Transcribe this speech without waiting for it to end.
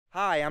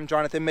Hi, I'm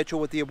Jonathan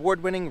Mitchell with the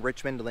award-winning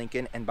Richmond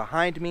Lincoln, and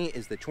behind me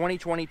is the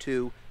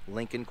 2022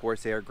 Lincoln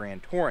Corsair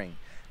Grand Touring.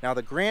 Now,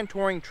 the Grand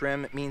Touring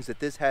trim means that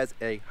this has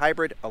a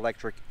hybrid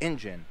electric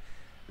engine.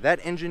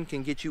 That engine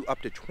can get you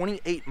up to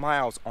 28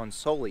 miles on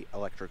solely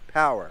electric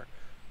power.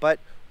 But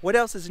what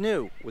else is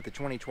new with the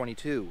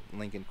 2022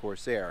 Lincoln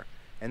Corsair?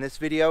 In this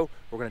video,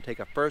 we're going to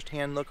take a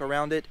first-hand look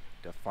around it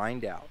to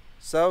find out.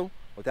 So,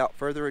 without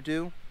further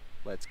ado,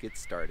 let's get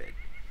started.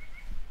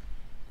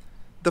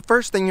 The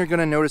first thing you're going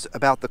to notice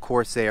about the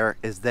Corsair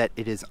is that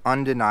it is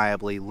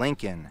undeniably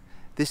Lincoln.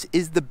 This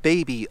is the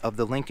baby of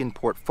the Lincoln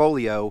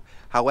portfolio.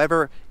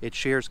 However, it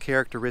shares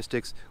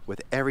characteristics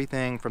with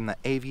everything from the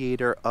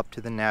Aviator up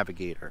to the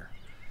Navigator.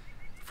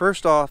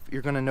 First off,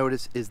 you're going to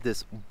notice is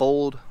this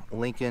bold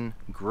Lincoln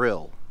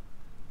grille.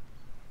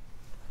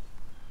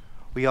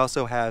 We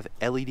also have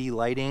LED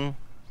lighting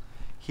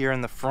here in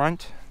the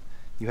front.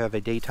 You have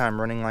a daytime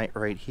running light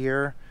right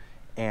here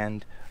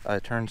and a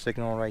turn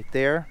signal right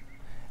there,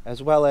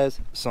 as well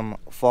as some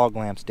fog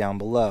lamps down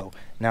below.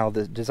 Now,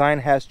 the design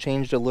has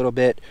changed a little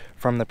bit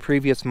from the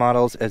previous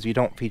models, as you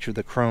don't feature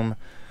the chrome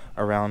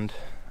around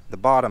the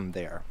bottom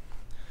there.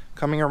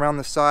 Coming around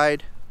the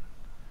side,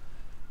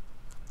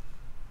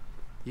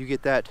 you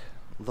get that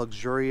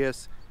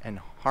luxurious and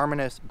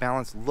harmonious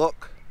balanced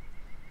look.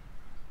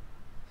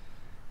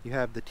 You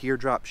have the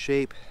teardrop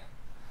shape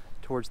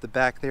towards the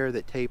back there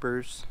that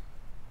tapers,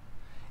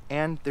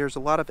 and there's a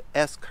lot of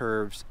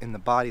S-curves in the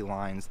body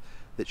lines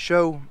that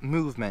show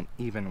movement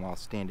even while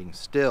standing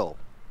still.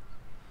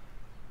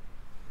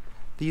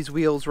 These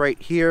wheels right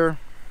here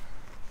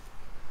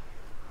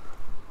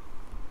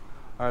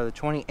are the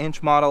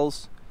 20-inch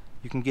models.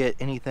 You can get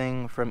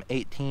anything from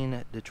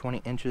 18 to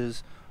 20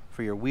 inches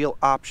for your wheel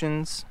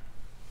options.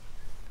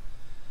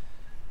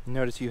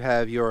 Notice you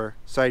have your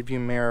side view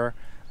mirror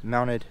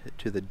mounted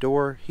to the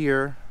door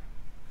here,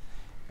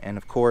 and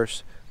of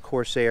course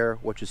Corsair,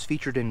 which is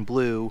featured in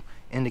blue,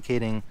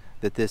 indicating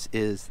that this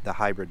is the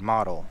hybrid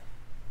model.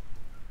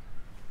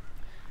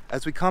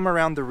 As we come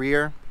around the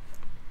rear,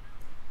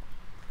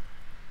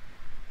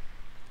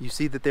 you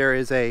see that there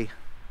is a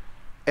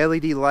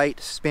LED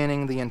light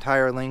spanning the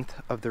entire length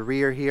of the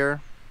rear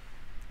here,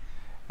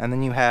 and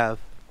then you have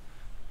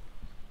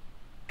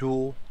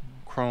dual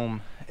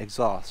chrome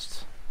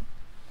exhausts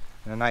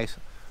and a nice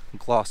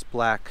gloss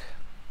black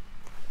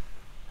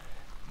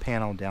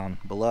panel down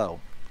below.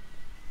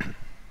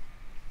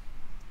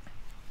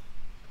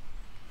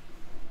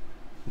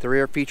 The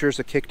rear features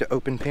a kick to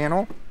open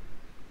panel,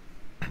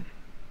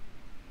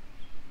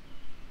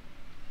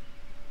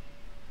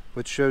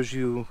 which shows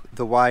you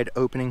the wide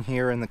opening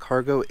here in the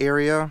cargo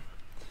area.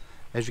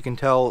 As you can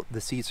tell, the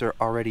seats are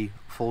already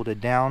folded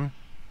down.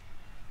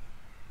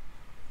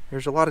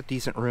 There's a lot of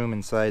decent room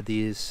inside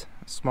these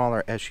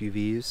smaller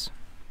SUVs.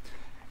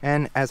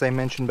 And as I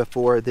mentioned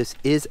before, this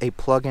is a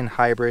plug-in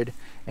hybrid,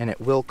 and it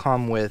will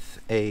come with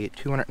a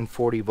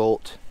 240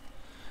 volt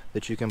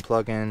that you can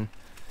plug in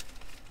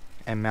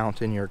and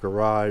mount in your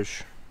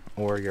garage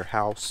or your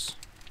house.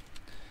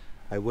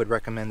 I would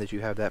recommend that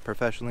you have that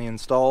professionally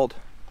installed.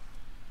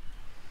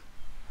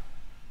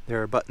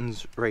 There are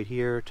buttons right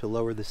here to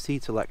lower the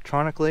seats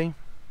electronically,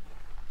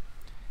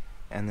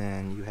 and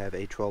then you have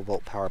a 12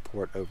 volt power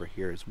port over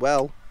here as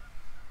well.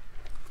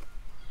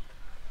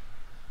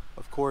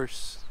 Of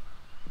course,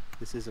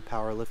 this is a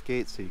power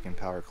liftgate, so you can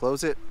power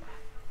close it.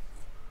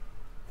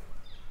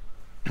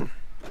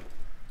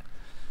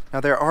 Now,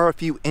 there are a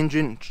few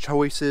engine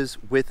choices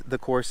with the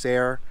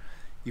Corsair.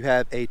 You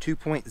have a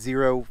 2.0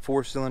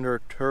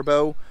 4-cylinder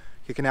turbo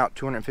kicking out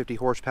 250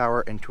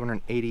 horsepower and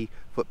 280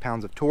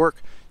 foot-pounds of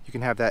torque. You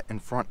can have that in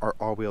front or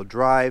all-wheel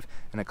drive,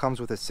 and it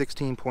comes with a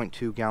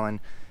 16.2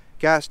 gallon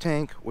gas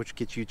tank, which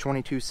gets you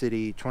 22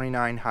 city,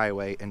 29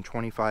 highway, and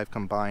 25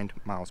 combined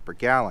miles per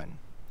gallon.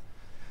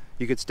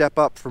 You could step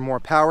up for more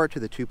power to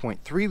the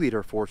 2.3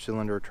 liter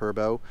 4-cylinder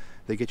turbo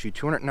that gets you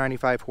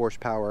 295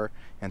 horsepower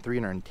and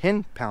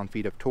 310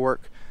 pound-feet of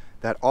torque.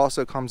 That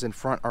also comes in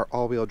front or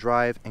all-wheel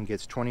drive and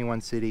gets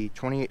 21 city,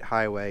 28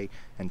 highway,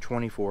 and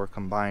 24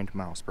 combined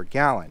miles per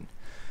gallon.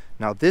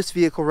 Now, this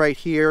vehicle right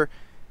here,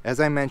 as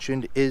I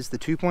mentioned, is the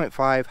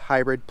 2.5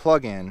 hybrid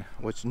plug-in,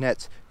 which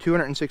nets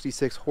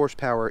 266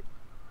 horsepower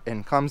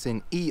and comes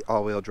in E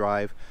all-wheel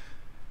drive.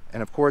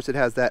 And of course, it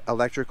has that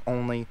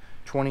electric-only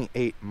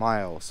 28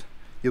 miles.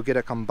 You'll get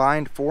a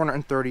combined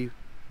 430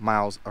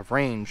 miles of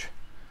range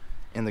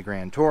in the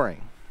Grand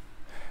Touring.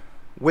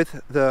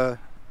 With the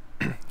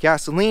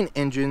gasoline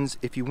engines,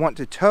 if you want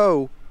to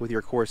tow with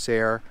your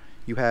Corsair,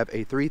 you have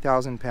a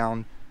 3,000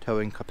 pound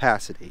towing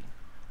capacity.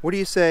 What do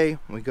you say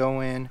we go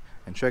in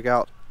and check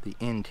out the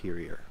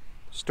interior?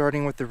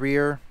 Starting with the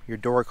rear, your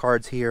door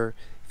cards here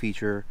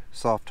feature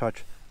soft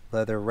touch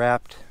leather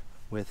wrapped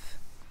with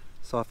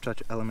soft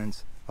touch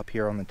elements up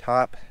here on the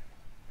top.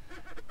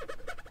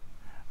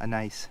 A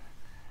nice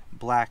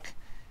black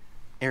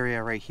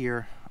area right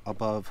here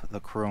above the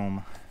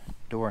chrome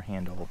door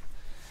handle.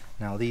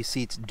 Now, these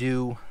seats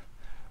do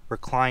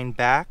recline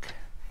back,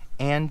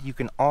 and you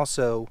can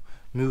also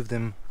move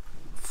them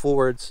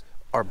forwards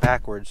or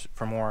backwards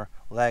for more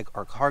leg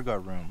or cargo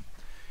room.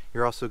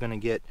 You're also going to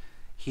get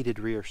heated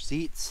rear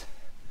seats,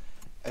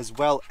 as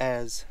well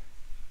as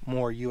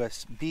more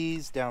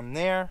USBs down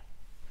there,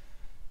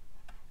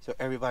 so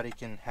everybody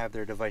can have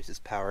their devices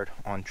powered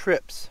on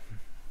trips.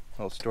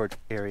 Little storage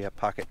area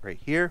pocket right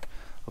here,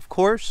 of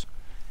course.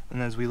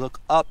 And as we look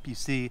up, you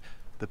see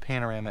the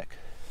panoramic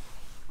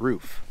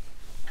roof.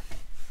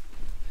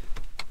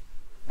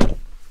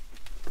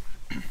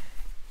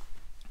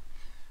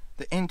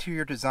 The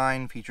interior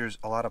design features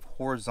a lot of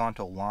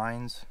horizontal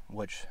lines,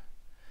 which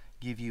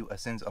give you a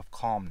sense of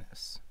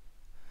calmness.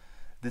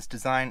 This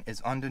design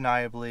is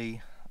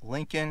undeniably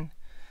Lincoln,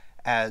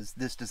 as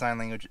this design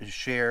language is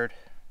shared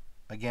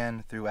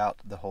again throughout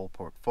the whole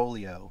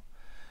portfolio.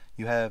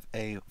 You have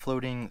a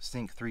floating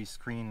Sync 3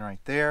 screen right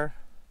there,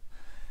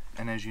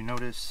 and as you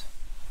notice,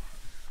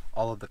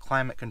 all of the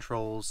climate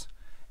controls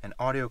and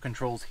audio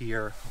controls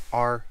here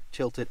are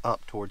tilted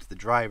up towards the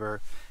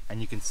driver, and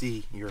you can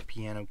see your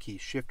piano key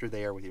shifter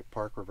there with your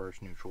park, reverse,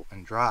 neutral,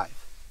 and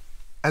drive.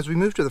 As we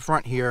move to the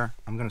front here,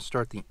 I'm going to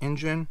start the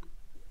engine.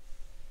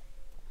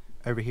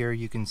 Over here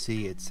you can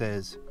see it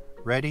says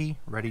ready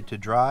to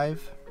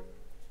drive.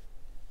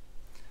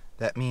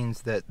 That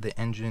means that the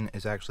engine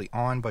is actually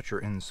on, but you're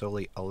in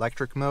solely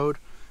electric mode,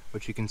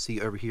 which you can see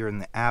over here in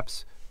the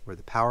apps where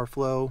the power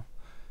flow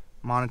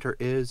monitor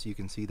is. You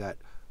can see that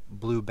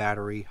blue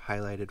battery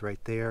highlighted right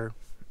there.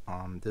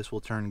 This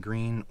will turn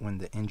green when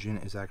the engine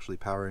is actually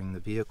powering the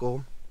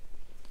vehicle.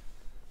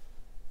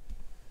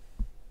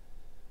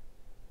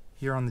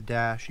 Here on the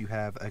dash you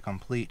have a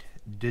complete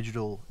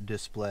digital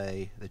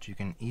display that you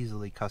can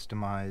easily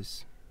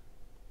customize.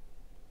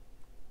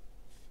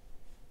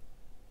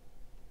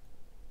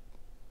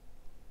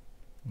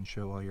 And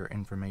show all your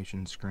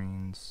information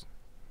screens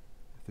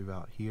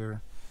throughout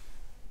here.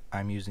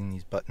 I'm using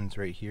these buttons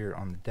right here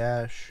on the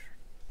dash.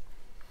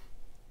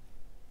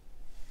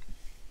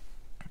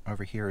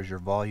 Over here is your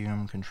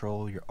volume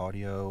control, your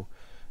audio,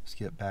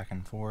 skip back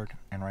and forth,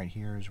 and right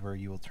here is where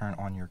you will turn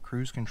on your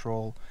cruise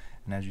control.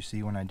 And as you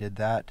see, when I did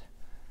that,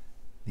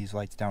 these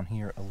lights down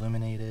here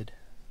illuminated.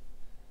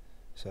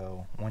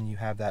 So when you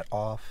have that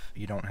off,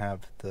 you don't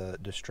have the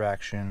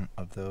distraction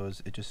of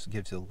those. It just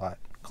gives you a lot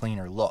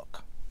cleaner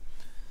look.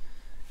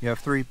 You have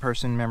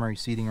 3-person memory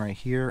seating right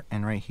here,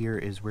 and right here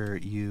is where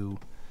you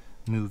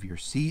move your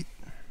seat.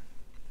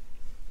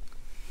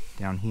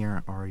 Down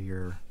here are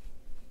your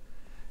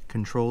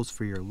controls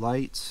for your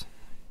lights,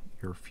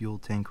 your fuel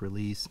tank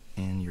release,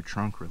 and your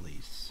trunk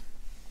release.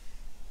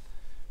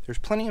 There's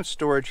plenty of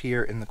storage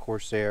here in the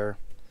Corsair.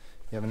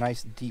 You have a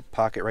nice deep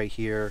pocket right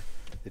here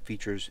that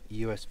features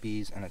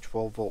USBs and a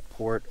 12-volt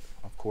port,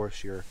 of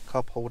course your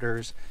cup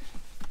holders,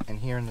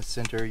 and here in the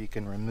center you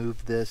can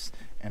remove this,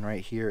 and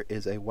right here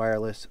is a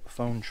wireless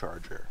phone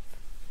charger.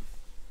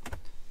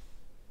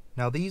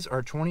 Now these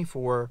are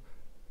 24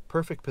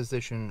 perfect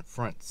position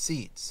front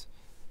seats.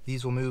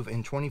 These will move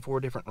in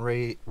 24 different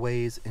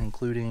ways,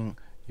 including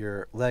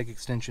your leg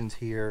extensions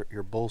here.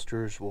 Your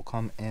bolsters will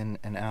come in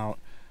and out.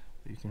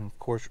 You can of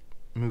course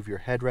move your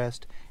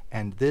headrest,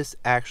 and this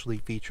actually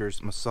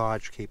features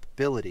massage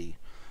capability.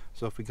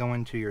 So if we go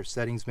into your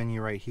settings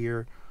menu right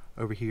here,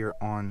 over here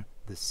on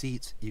the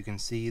seats, you can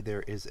see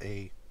there is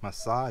a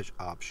massage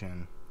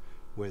option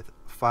with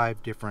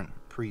 5 different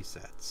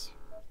presets.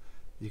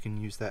 You can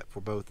use that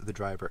for both the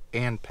driver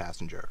and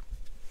passenger.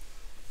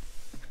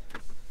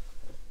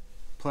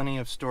 Plenty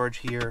of storage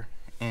here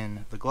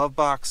in the glove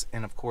box,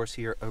 and of course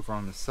here over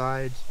on the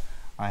sides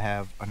I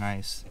have a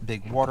nice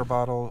big water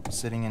bottle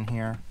sitting in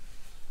here.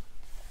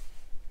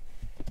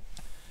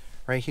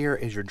 Right here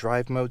is your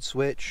drive mode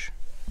switch.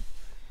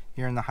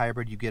 Here in the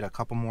hybrid you get a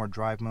couple more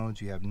drive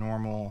modes. You have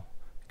normal,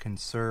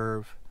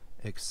 conserve,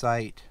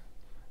 excite,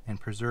 and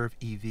preserve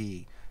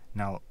EV.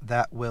 Now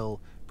that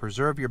will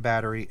preserve your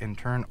battery and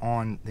turn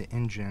on the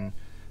engine.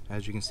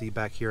 As you can see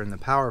back here in the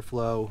power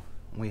flow,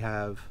 we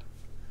have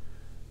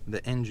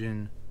the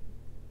engine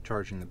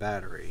charging the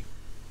battery.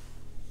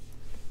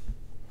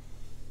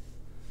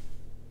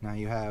 Now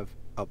you have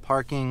a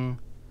parking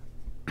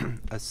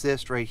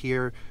assist right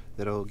here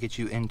that'll get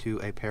you into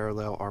a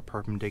parallel or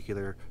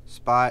perpendicular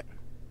spot.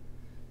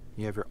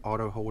 You have your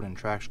auto hold and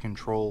traction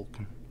control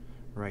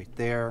right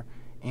there,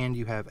 and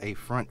you have a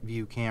front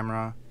view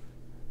camera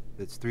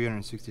that's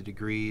 360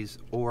 degrees,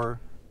 or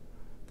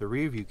the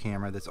rear view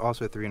camera that's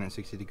also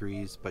 360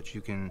 degrees, but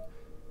you can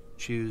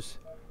choose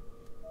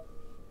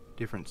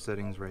different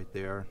settings right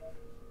there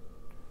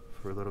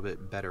for a little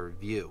bit better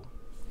view.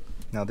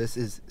 Now this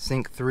is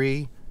Sync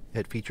 3.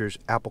 It features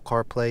Apple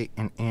CarPlay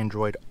and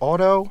Android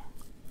Auto,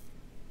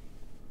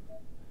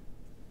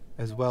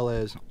 as well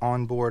as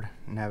onboard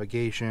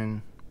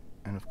navigation,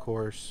 and of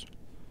course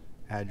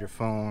add your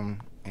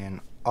phone and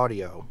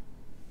audio.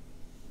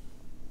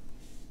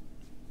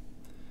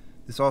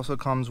 This also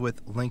comes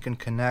with Lincoln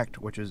Connect,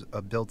 which is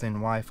a built-in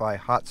Wi-Fi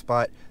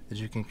hotspot that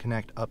you can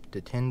connect up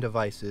to 10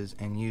 devices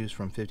and use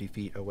from 50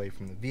 feet away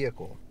from the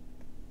vehicle.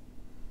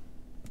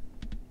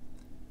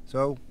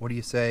 So what do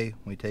you say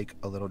we take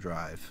a little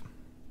drive?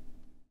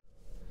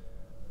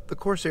 The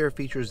Corsair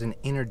features an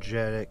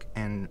energetic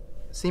and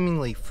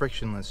seemingly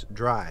frictionless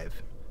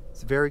drive.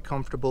 It's very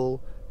comfortable,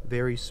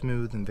 very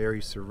smooth, and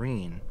very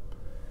serene.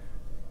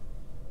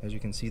 As you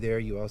can see there,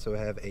 you also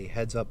have a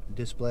heads-up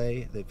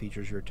display that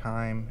features your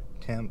time,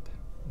 temp,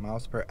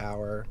 miles per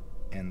hour,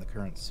 and the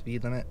current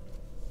speed limit.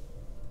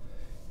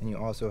 And you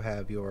also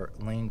have your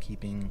lane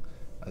keeping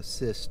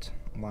assist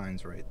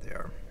lines right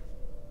there.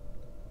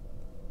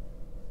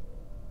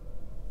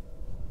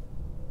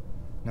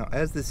 Now,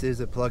 as this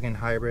is a plug-in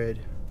hybrid,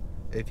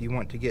 if you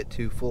want to get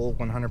to full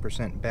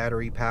 100%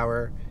 battery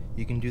power,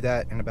 you can do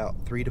that in about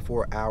 3 to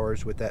 4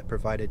 hours with that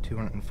provided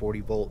 240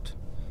 volt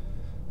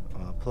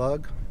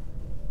plug.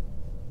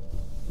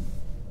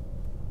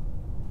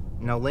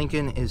 Now,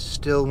 Lincoln is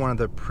still one of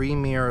the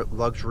premier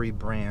luxury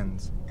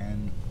brands,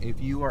 and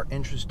if you are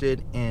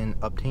interested in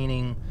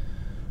obtaining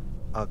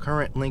a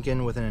current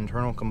Lincoln with an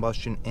internal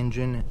combustion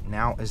engine,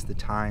 now is the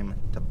time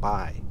to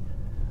buy.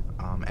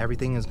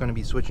 Everything is going to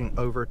be switching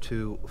over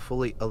to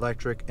fully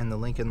electric in the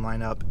Lincoln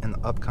lineup in the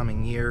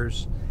upcoming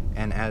years,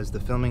 and as the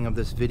filming of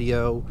this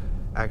video,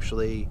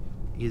 actually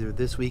either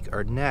this week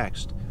or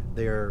next,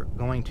 they're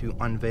going to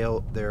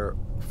unveil their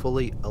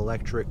fully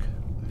electric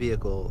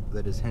vehicle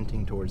that is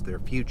hinting towards their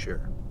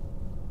future.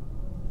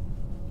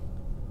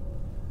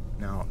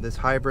 Now, this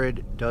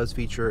hybrid does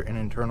feature an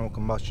internal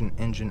combustion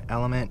engine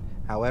element.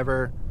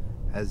 However,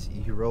 as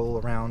you roll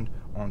around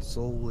on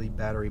solely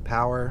battery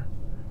power,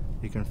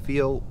 you can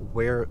feel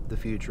where the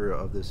future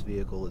of this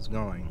vehicle is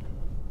going.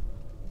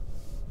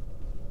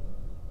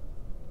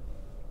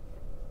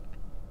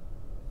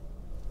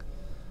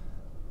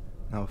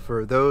 Now,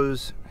 for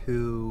those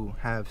who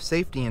have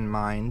safety in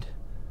mind,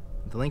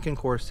 the Lincoln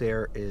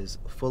Corsair is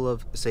full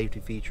of safety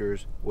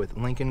features with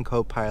Lincoln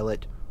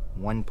Copilot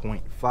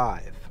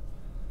 1.5.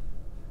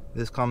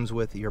 This comes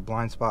with your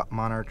blind spot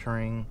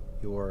monitoring,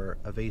 your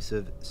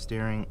evasive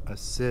steering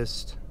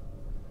assist,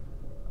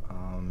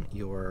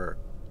 your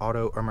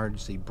auto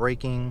emergency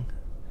braking.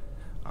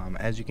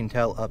 As you can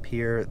tell up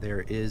here,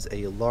 there is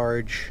a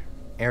large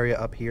area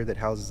up here that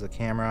houses a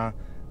camera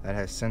that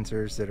has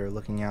sensors that are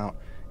looking out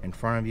in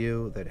front of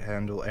you that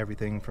handle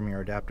everything from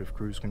your adaptive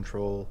cruise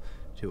control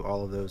to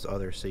all of those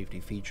other safety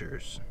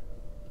features.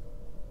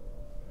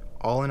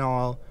 All in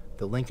all,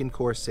 the Lincoln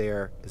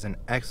Corsair is an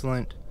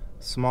excellent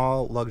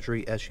small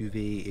luxury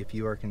SUV if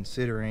you are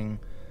considering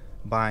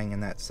buying in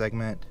that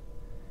segment.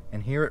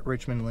 And here at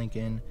Richmond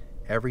Lincoln,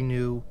 every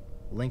new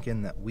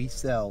Lincoln that we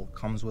sell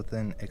comes with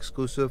an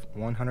exclusive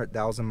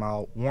 100,000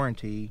 mile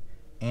warranty,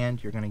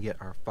 and you're going to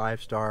get our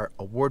 5-star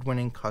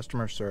award-winning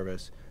customer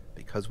service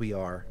because we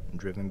are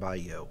driven by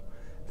you.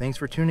 Thanks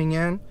for tuning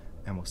in,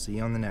 and we'll see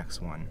you on the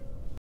next one.